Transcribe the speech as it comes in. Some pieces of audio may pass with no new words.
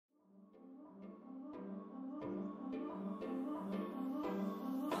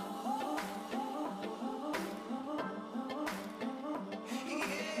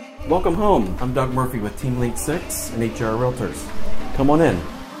Welcome home. I'm Doug Murphy with Team Lead 6 and HR Realtors. Come on in.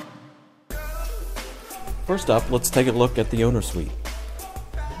 First up, let's take a look at the owner suite.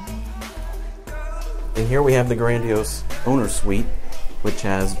 And here we have the grandiose owner suite, which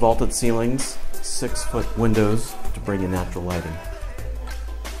has vaulted ceilings, 6-foot windows to bring in natural lighting.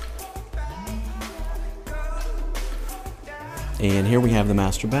 And here we have the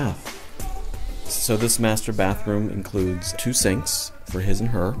master bath. So this master bathroom includes 2 sinks for his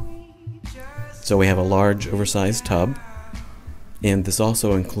and her. So we have a large oversized tub, and this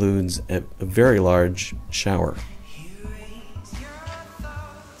also includes a very large shower.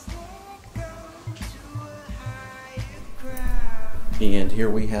 And here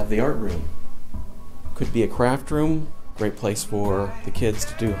we have the art room. Could be a craft room, great place for the kids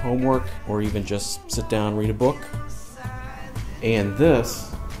to do homework or even just sit down and read a book. And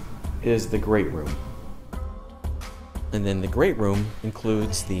this is the great room. And then the great room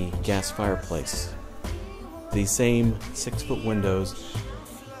includes the gas fireplace. The same 6-foot windows.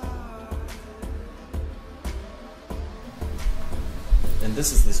 And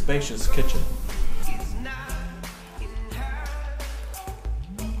this is the spacious kitchen.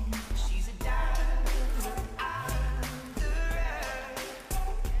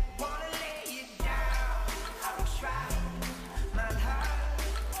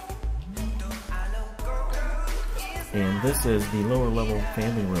 And this is the lower level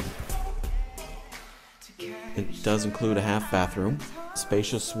family room. It does include a half bathroom,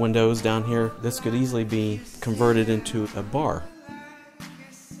 spacious windows down here. This could easily be converted into a bar.